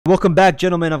Welcome back,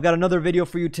 gentlemen. I've got another video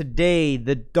for you today.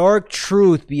 The dark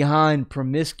truth behind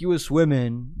promiscuous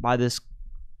women by this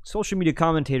social media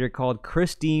commentator called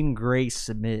Christine Grace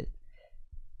Smith.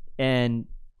 And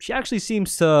she actually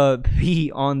seems to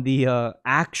be on the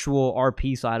actual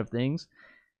RP side of things,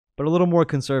 but a little more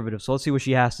conservative. So let's see what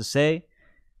she has to say.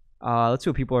 Let's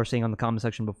see what people are saying on the comment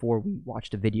section before we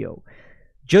watch the video.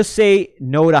 Just say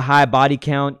no to high body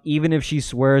count. Even if she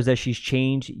swears that she's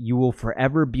changed, you will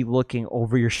forever be looking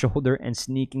over your shoulder and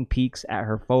sneaking peeks at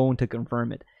her phone to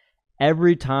confirm it.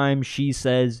 Every time she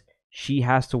says she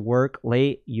has to work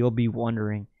late, you'll be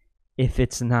wondering if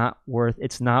it's not worth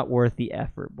the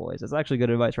effort, boys. That's actually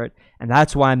good advice, right? And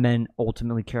that's why men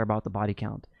ultimately care about the body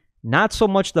count. Not so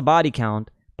much the body count,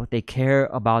 but they care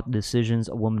about the decisions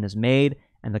a woman has made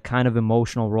and the kind of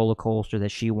emotional roller coaster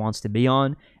that she wants to be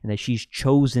on and that she's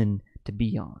chosen to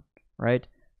be on, right?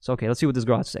 So, okay, let's see what this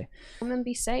girl has to say. Woman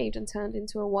be saved and turned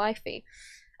into a wifey.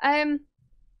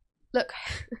 Look,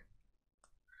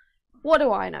 what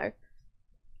do I know?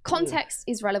 Context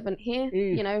is relevant here,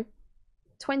 you know,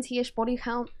 20-ish body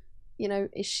count, you know,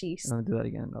 is she... Let me do that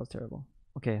again, that was terrible.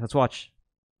 Okay, let's watch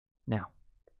now.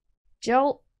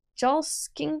 Joel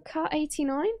Skinker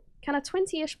 89? Can a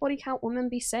 20-ish body count woman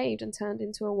be saved and turned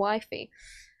into a wifey?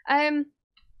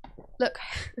 Look.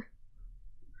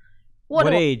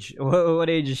 What age? What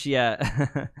age is she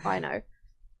at? I know.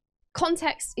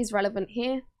 Context is relevant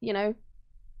here, you know.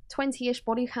 20-ish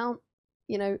body count,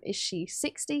 you know, is she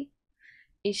 60?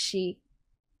 Is she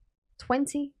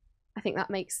 20? I think that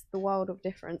makes the world of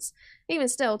difference. Even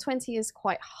still, 20 is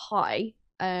quite high.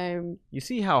 You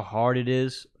see how hard it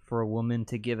is for a woman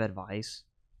to give advice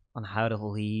on how to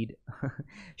lead?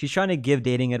 She's trying to give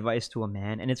dating advice to a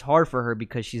man, and it's hard for her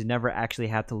because she's never actually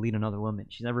had to lead another woman.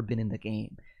 She's never been in the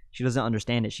game. She doesn't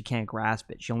understand it. She can't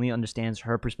grasp it. She only understands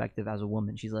her perspective as a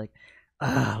woman. She's like,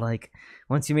 like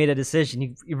once you made a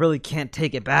decision, you really can't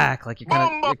take it back. Like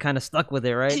you're kind of stuck with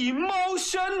it, right?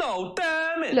 Emotional,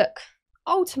 damn it. Look,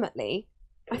 ultimately,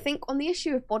 I think on the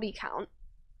issue of body count,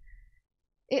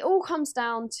 it all comes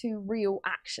down to real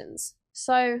actions.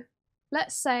 So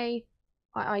let's say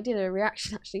I did a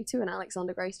reaction actually to an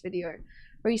Alexandra Grace video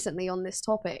recently on this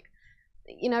topic.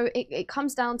 You know, it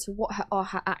comes down to what are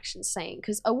her actions saying.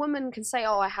 Because a woman can say,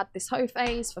 oh, I had this hoe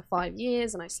phase for 5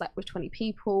 years and I slept with 20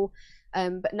 people,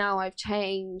 but now I've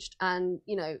changed. And,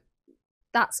 you know,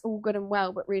 that's all good and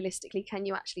well, but realistically, can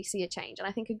you actually see a change? And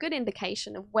I think a good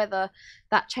indication of whether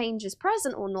that change is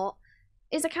present or not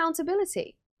is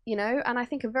accountability, you know? And I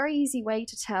think a very easy way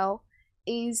to tell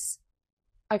is,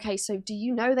 okay, so do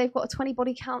you know they've got a 20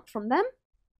 body count from them?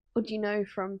 Or do you know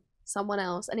from someone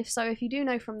else? And if so, if you do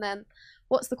know from them,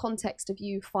 what's the context of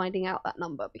you finding out that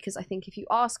number? Because I think if you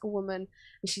ask a woman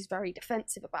and she's very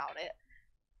defensive about it,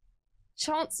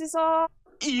 chances are...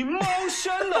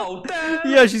 Emotional, damn!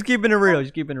 Yeah, she's keeping it real.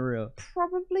 She's keeping it real.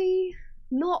 Probably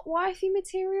not wifey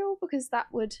material, because that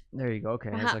would... There you go. Okay,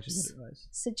 that's actually good advice.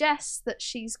 Suggest that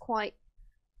she's quite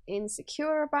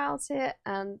insecure about it,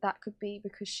 and that could be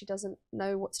because she doesn't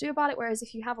know what to do about it. Whereas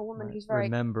if you have a woman who's very...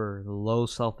 Remember, low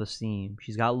self-esteem.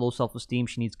 She's got low self-esteem.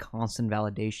 She needs constant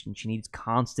validation. She needs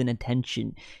constant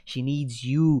attention. She needs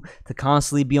you to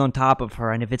constantly be on top of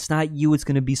her. And if it's not you, it's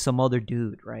going to be some other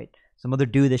dude, right? Some other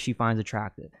dude that she finds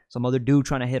attractive. Some other dude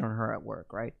trying to hit on her at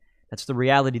work, right? That's the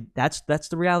reality. That's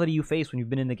the reality you face when you've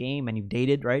been in the game and you've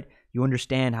dated, right? You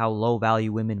understand how low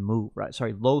value women move, right?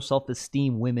 Sorry, low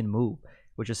self-esteem women move,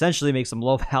 which essentially makes them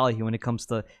low value when it comes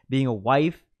to being a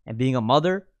wife and being a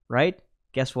mother, right?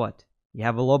 Guess what? You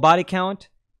have a low body count,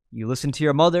 you listen to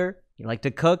your mother, you like to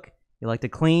cook, you like to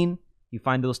clean, you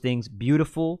find those things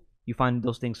beautiful, you find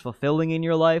those things fulfilling in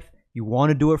your life, you want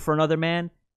to do it for another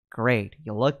man, great.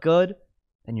 You look good,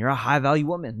 then you're a high value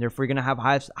woman. Therefore, you're going to have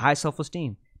high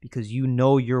self-esteem because you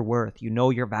know your worth, you know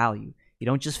your value. You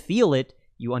don't just feel it,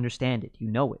 you understand it,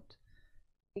 you know it.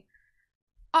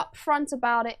 Upfront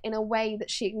about it in a way that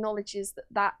she acknowledges that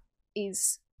that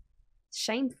is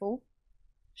shameful.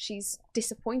 She's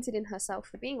disappointed in herself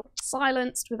for being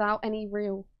silenced without any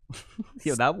real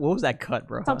Yo, what was that cut,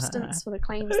 bro? Substance for the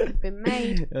claims that have been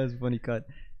made. That was a funny cut.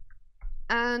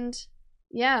 And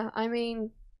yeah, I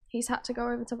mean, he's had to go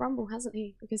over to Rumble, hasn't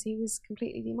he? Because he was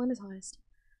completely demonetized.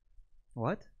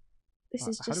 What? This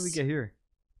is just... How did we get here?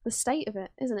 The state of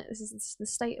it, isn't it? This is the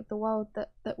state of the world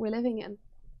that we're living in.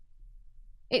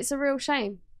 It's a real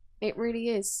shame. It really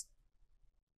is.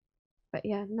 But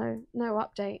yeah, no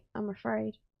update, I'm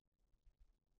afraid.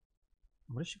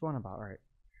 What is she going about? All right.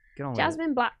 Get on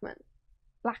Jasmine Blackham,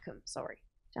 sorry.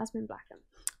 Jasmine Blackham.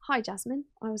 Hi, Jasmine.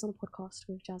 I was on a podcast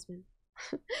with Jasmine.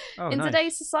 Oh, In nice.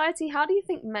 today's society, how do you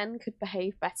think men could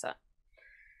behave better?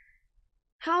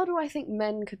 How do I think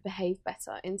men could behave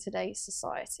better in today's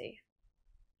society?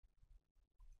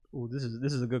 Oh, this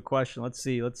is a good question. Let's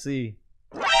see.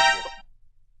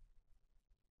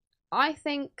 I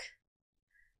think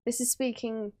this is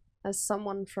speaking as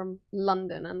someone from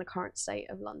London and the current state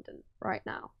of London right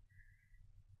now.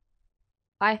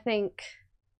 I think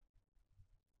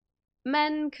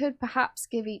men could perhaps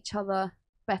give each other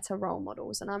better role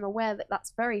models, and I'm aware that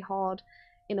that's very hard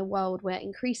in a world where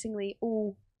increasingly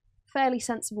all fairly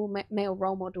sensible male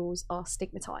role models are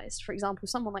stigmatized. For example,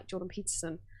 someone like Jordan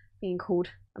Peterson being called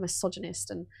a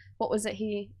misogynist, and what was it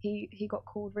he got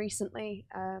called recently?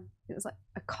 It was like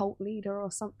a cult leader or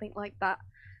something like that.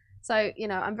 So, you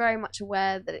know, I'm very much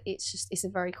aware that it's a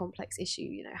very complex issue.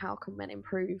 You know, how can men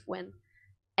improve when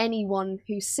anyone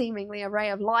who's seemingly a ray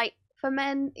of light for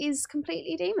men is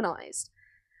completely demonized?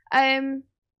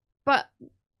 But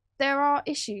there are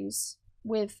issues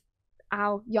with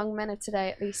our young men of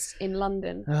today, at least in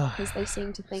London, because they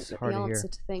seem to think that the answer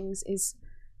to things is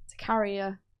to carry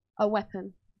a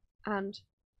weapon and,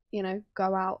 you know,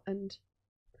 go out and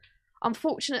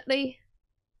unfortunately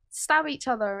stab each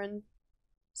other and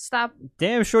stab.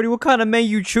 Damn, shorty, what kind of men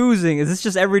you choosing? Is this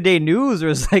just everyday news, or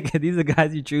is like these are the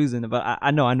guys you choosing? But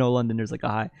I know London, there's like a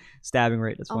high stabbing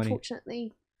rate. That's funny.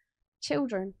 Unfortunately,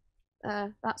 children.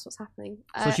 That's what's happening.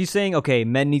 So she's saying, okay,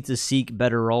 men need to seek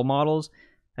better role models.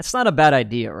 That's not a bad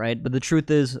idea, right? But the truth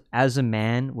is, as a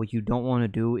man, what you don't want to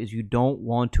do is you don't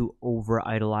want to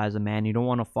over-idolize a man. You don't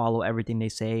want to follow everything they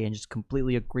say and just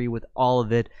completely agree with all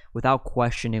of it without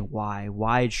questioning why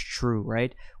it's true,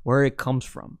 right? Where it comes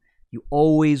from. You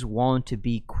always want to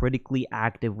be critically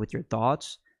active with your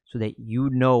thoughts so that you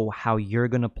know how you're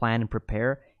going to plan and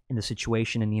prepare in the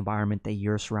situation and the environment that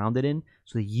you're surrounded in,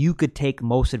 so that you could take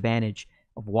most advantage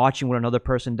of watching what another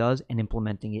person does and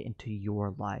implementing it into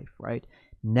your life, right?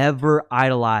 Never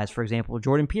idolize, for example,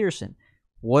 Jordan Peterson.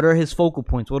 What are his focal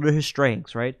points? What are his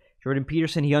strengths, right? Jordan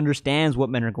Peterson, he understands what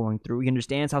men are going through. He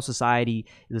understands how society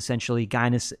is essentially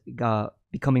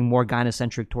becoming more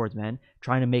gynocentric towards men,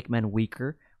 trying to make men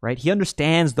weaker, right? He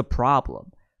understands the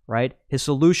problem, right? His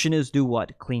solution is do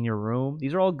what? Clean your room.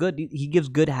 These are all good. He gives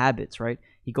good habits, right?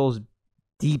 He goes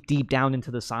deep down into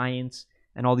the science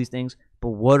and all these things. But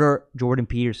what are Jordan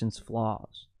Peterson's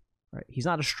flaws? Right? He's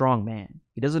not a strong man.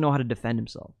 He doesn't know how to defend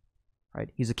himself. Right?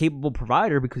 He's a capable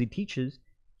provider because he teaches.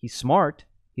 He's smart.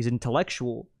 He's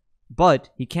intellectual. But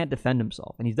he can't defend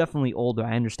himself. And he's definitely older.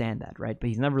 I understand that, right? But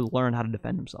he's never learned how to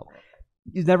defend himself.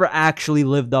 He's never actually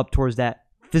lived up towards that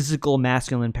physical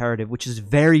masculine imperative, which is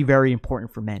very, very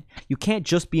important for men. You can't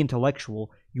just be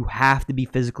intellectual. You have to be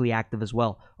physically active as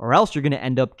well. Or else you're going to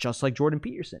end up just like Jordan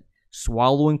Peterson,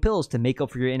 swallowing pills to make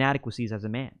up for your inadequacies as a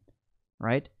man.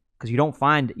 Right? Because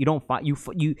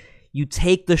you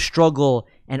take the struggle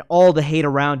and all the hate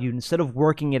around you, instead of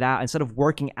working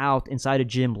out inside a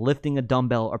gym, lifting a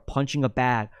dumbbell or punching a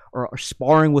bag or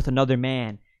sparring with another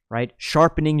man, right?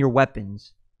 Sharpening your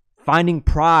weapons, finding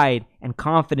pride and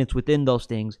confidence within those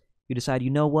things, you decide,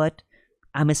 you know what?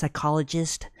 I'm a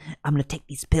psychologist. I'm going to take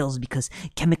these pills because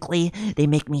chemically they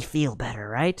make me feel better,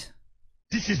 right?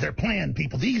 This is their plan,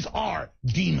 people. These are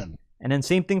demons. And then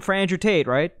same thing for Andrew Tate,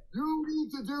 right? You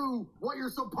need to do what you're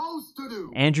supposed to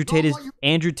do. Andrew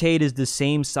Tate is the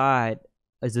same side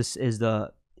as is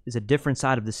a different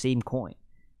side of the same coin,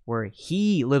 where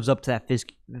he lives up to that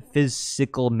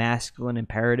physical masculine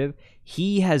imperative.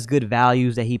 He has good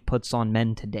values that he puts on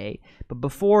men today. But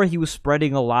before, he was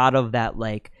spreading a lot of that,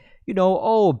 like, you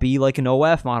know, be like an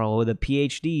OF model with a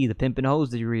PhD, the pimp and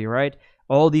hose degree, right?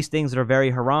 All these things that are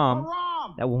very haram.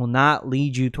 That will not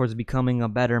lead you towards becoming a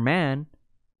better man,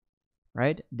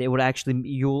 right?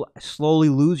 You'll slowly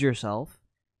lose yourself,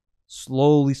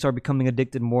 slowly start becoming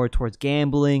addicted more towards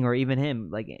gambling, or even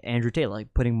him, like Andrew Tate,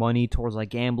 like putting money towards like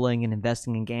gambling and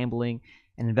investing in gambling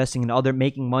and investing in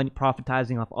making money,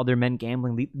 profitizing off other men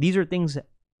gambling. These are things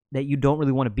that you don't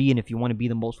really want to be in if you want to be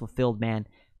the most fulfilled man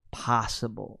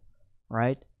possible,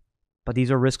 right? But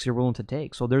these are risks you're willing to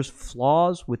take. So there's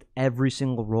flaws with every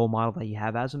single role model that you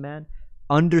have as a man.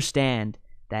 Understand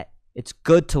that it's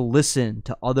good to listen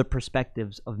to other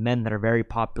perspectives of men that are very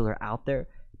popular out there,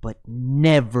 but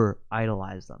never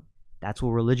idolize them. That's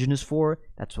what religion is for.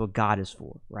 That's what God is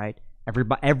for, right?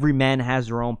 Every man has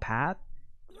their own path.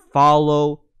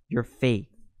 Follow your faith,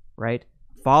 right?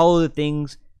 Follow the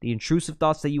things, the intrusive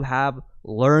thoughts that you have.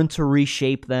 Learn to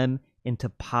reshape them into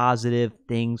positive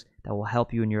things that will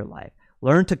help you in your life.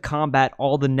 Learn to combat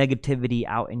all the negativity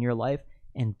out in your life,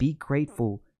 and be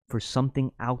grateful for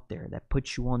something out there that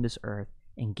put you on this earth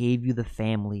and gave you the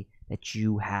family that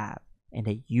you have, and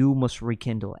that you must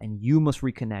rekindle, and you must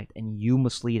reconnect, and you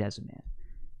must lead as a man.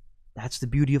 That's the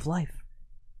beauty of life.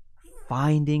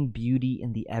 finding beauty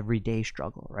in the everyday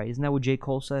struggle, right? Isn't that what J.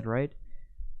 Cole said, right?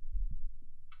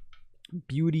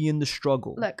 Beauty in the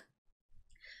struggle. Look,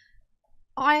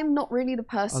 I'm not really the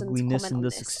person Ugliness to in comment on the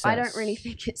this. success. I don't really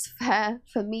think it's fair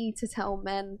for me to tell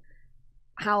men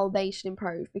how they should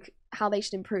improve,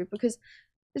 because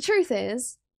the truth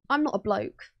is, I'm not a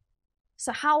bloke.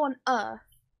 So how on earth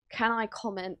can I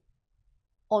comment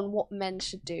on what men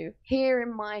should do here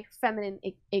in my feminine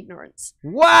ignorance?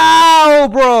 Wow,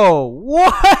 bro.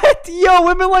 What? Yo,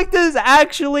 women like this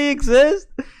actually exist?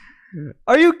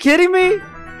 Are you kidding me?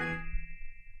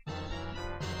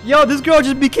 Yo, this girl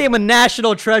just became a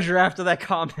national treasure after that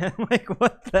comment. Like,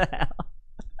 what the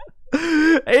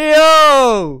hell?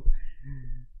 Yo!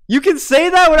 You can say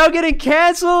that without getting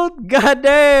canceled?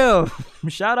 Goddamn.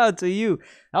 Shout out to you.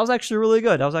 That was actually really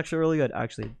good.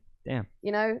 Actually, damn.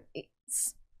 You know,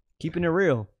 it's... Keeping it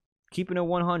real. Keeping it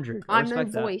 100. I'm no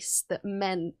voice that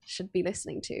men should be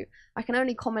listening to. I can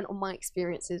only comment on my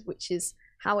experiences, which is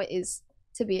how it is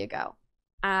to be a girl.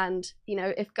 And, you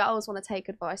know, if girls want to take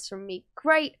advice from me,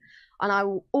 great. And I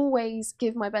will always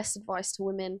give my best advice to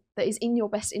women that is in your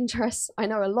best interests. I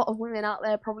know a lot of women out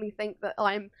there probably think that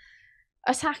I'm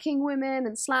attacking women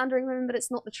and slandering women, but it's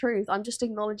not the truth. I'm just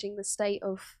acknowledging the state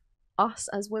of us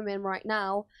as women right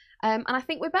now. And I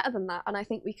think we're better than that. And I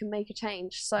think we can make a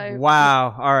change. So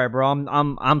wow. All right, bro.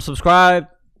 I'm subscribed,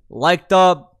 liked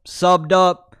up, subbed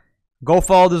up. Go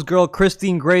follow this girl,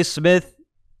 Christine Grace Smith.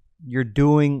 You're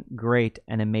doing great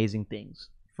and amazing things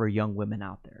for young women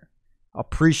out there.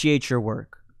 Appreciate your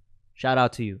work. Shout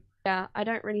out to you. Yeah, I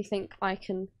don't really think I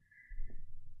can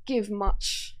give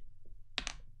much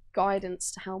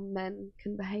guidance to how men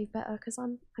can behave better because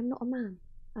I'm not a man,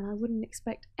 and I wouldn't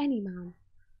expect any man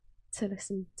to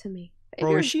listen to me.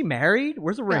 Bro, is she married?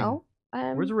 Where's the ring? No,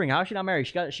 where's the ring? How is she not married?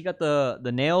 She got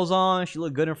the nails on. She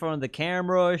looked good in front of the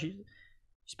camera.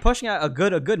 She's pushing out a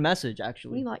good message,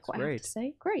 actually. You like what I have to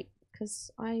say? Great,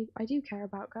 because I do care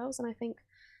about girls, and I think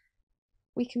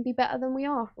we can be better than we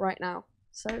are right now.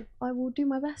 So I will do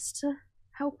my best to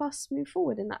help us move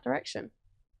forward in that direction.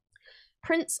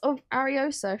 Prince of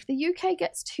Ariosa, if the UK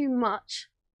gets too much,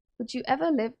 would you ever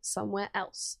live somewhere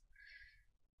else?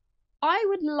 I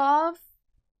would love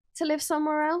to live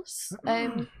somewhere else.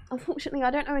 Unfortunately,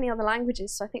 I don't know any other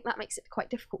languages, so I think that makes it quite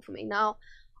difficult for me. Now,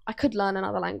 I could learn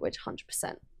another language,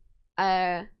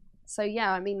 100%. So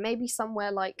yeah, I mean, maybe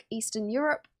somewhere like Eastern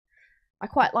Europe. I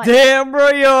quite like... Damn, bro,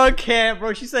 yo, I can't,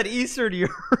 bro. She said Eastern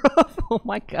Europe. Oh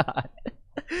my god.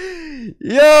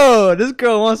 Yo, this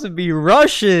girl wants to be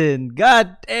Russian.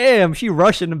 God damn, she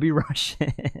Russian to be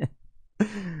Russian.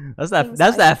 That's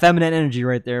that feminine energy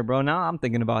right there, bro. Now I'm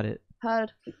thinking about it.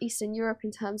 Heard Eastern Europe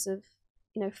in terms of,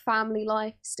 you know, family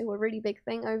life, still a really big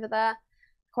thing over there.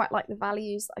 Quite like the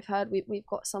values that I've heard. We've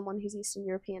got someone who's Eastern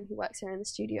European who works here in the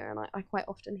studio, and I quite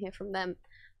often hear from them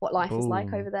what life is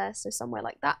like over there. So somewhere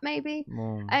like that, maybe.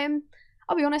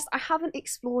 I'll be honest, I haven't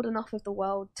explored enough of the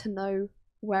world to know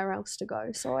where else to go.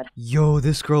 So yo,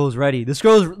 this girl is ready. This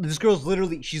girl's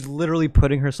literally, she's literally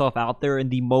putting herself out there in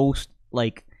the most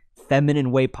like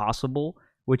feminine way possible,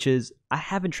 which is, I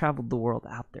haven't traveled the world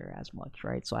out there as much,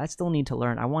 right? So I still need to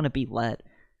learn. I want to be led.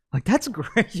 Like, that's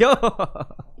great. Yo.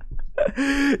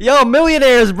 Yo,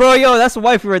 millionaires, bro. Yo, that's a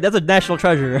wifey right. That's a national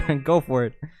treasure. Go for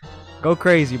it. Go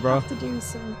crazy, bro. Have to do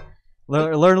some...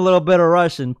 Learn a little bit of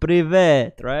Russian.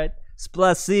 Privet, right?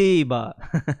 Spasiba.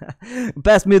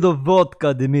 Pass me the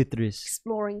vodka, Dimitris.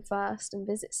 Exploring first and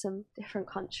visit some different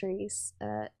countries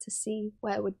to see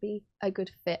where would be a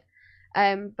good fit.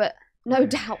 But no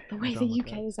doubt the way the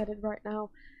UK is headed right now,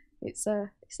 it's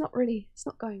not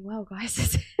going well,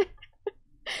 guys.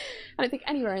 I don't think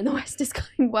anywhere in the West is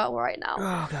going well right now.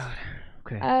 Oh god.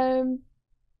 Okay.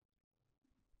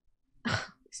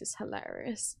 This is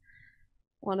hilarious.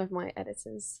 One of my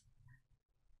editors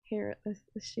here at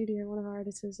the studio, one of our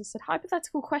editors has said,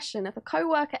 hypothetical question, if a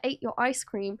co-worker ate your ice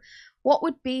cream, what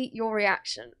would be your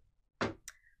reaction?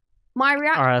 My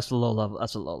reaction... Alright, that's a low level.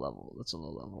 That's a low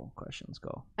level question. Let's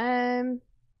go.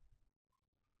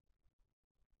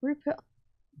 Rupert...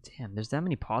 Damn, there's that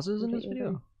many pauses in this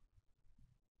video?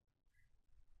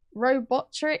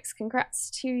 Robotrix, congrats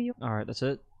to you. Alright, that's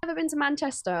it. I've never been to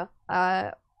Manchester,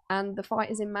 and the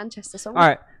fight is in Manchester. So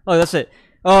alright, oh, that's it.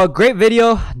 Great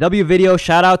video, W video.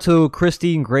 Shout out to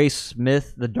Christine Grace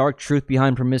Smith, the dark truth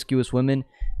behind promiscuous women.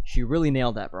 She really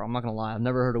nailed that, bro. I'm not gonna lie. I've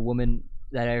never heard a woman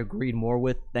that I agreed more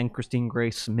with than Christine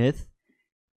Grace Smith.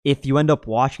 If you end up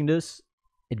watching this,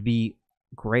 it'd be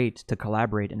great to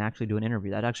collaborate and actually do an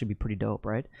interview. That'd actually be pretty dope,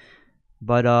 right?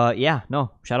 But yeah,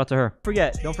 no, shout out to her.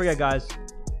 Don't forget, guys.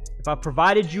 If I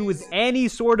provided you with any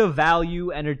sort of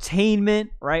value,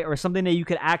 entertainment, right, or something that you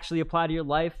could actually apply to your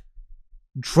life,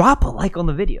 drop a like on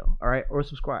the video, all right, or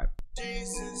subscribe.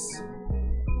 Jesus.